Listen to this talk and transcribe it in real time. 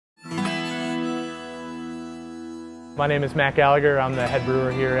My name is Matt Gallagher. I'm the head brewer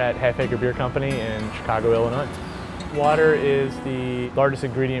here at Half Acre Beer Company in Chicago, Illinois. Water is the largest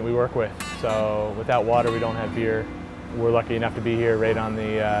ingredient we work with, so without water we don't have beer. We're lucky enough to be here right on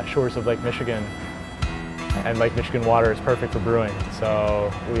the shores of Lake Michigan, and Lake Michigan water is perfect for brewing,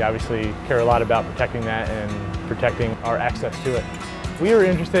 so we obviously care a lot about protecting that and protecting our access to it. We were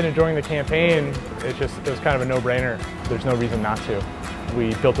interested in joining the campaign. It was kind of a no-brainer. There's no reason not to.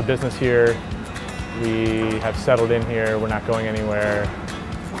 We built a business here. We have settled in here. We're not going anywhere,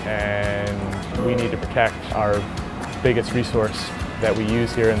 and we need to protect our biggest resource that we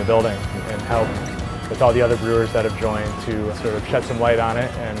use here in the building and help with all the other brewers that have joined to sort of shed some light on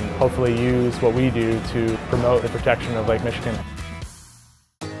it and hopefully use what we do to promote the protection of Lake Michigan.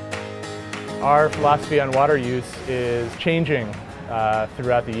 Our philosophy on water use is changing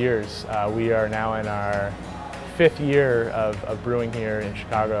throughout the years. We are now in our 5th year of brewing here in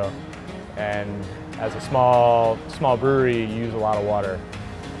Chicago, and as a small brewery, you use a lot of water.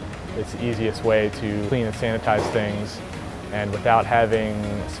 It's the easiest way to clean and sanitize things, and without having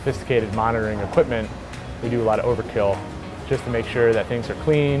sophisticated monitoring equipment, we do a lot of overkill just to make sure that things are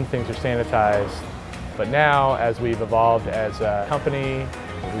clean, things are sanitized. But now, as we've evolved as a company,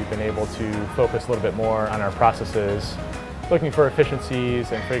 we've been able to focus a little bit more on our processes, looking for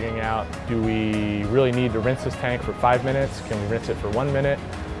efficiencies and figuring out, do we really need to rinse this tank for 5 minutes? Can we rinse it for 1 minute?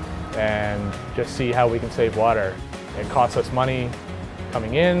 And just see how we can save water. It costs us money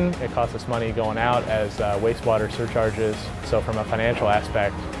coming in, it costs us money going out as wastewater surcharges. So from a financial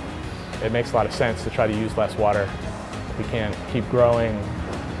aspect, it makes a lot of sense to try to use less water. We can't keep growing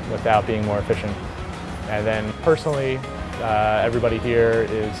without being more efficient. And then personally, everybody here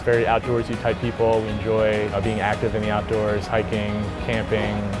is very outdoorsy type people. We enjoy being active in the outdoors, hiking,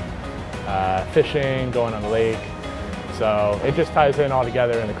 camping, fishing, going on the lake. So it just ties in all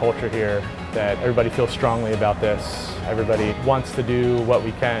together in the culture here that everybody feels strongly about this. Everybody wants to do what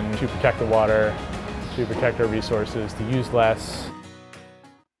we can to protect the water, to protect our resources, to use less.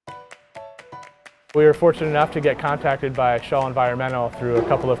 We were fortunate enough to get contacted by Shaw Environmental through a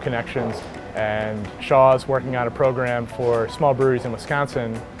couple of connections, and Shaw is working on a program for small breweries in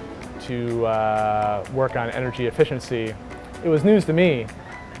Wisconsin to work on energy efficiency. It was news to me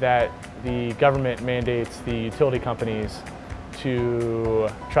that the government mandates the utility companies to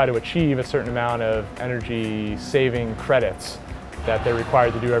try to achieve a certain amount of energy saving credits that they're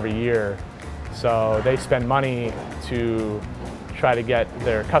required to do every year. So they spend money to try to get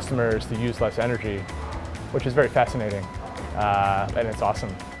their customers to use less energy, which is very fascinating, and it's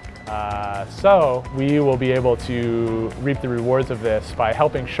awesome. So we will be able to reap the rewards of this by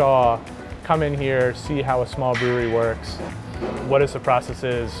helping Shaw come in here, see how a small brewery works, what is the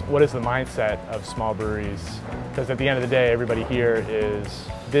processes, what is the mindset of small breweries. Because at the end of the day, everybody here is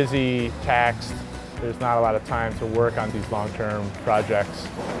busy, taxed. There's not a lot of time to work on these long-term projects.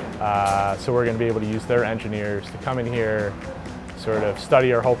 So we're going to be able to use their engineers to come in here, sort of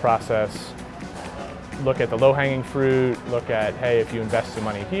study our whole process, look at the low-hanging fruit, look at, hey, if you invest some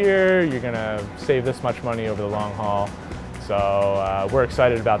money here, you're going to save this much money over the long haul. So we're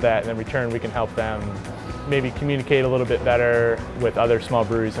excited about that, and in return we can help them maybe communicate a little bit better with other small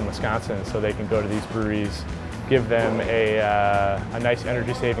breweries in Wisconsin so they can go to these breweries, give them a nice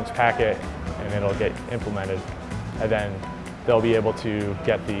energy savings packet, and it'll get implemented. And then they'll be able to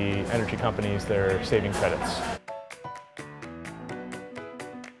get the energy companies their saving credits.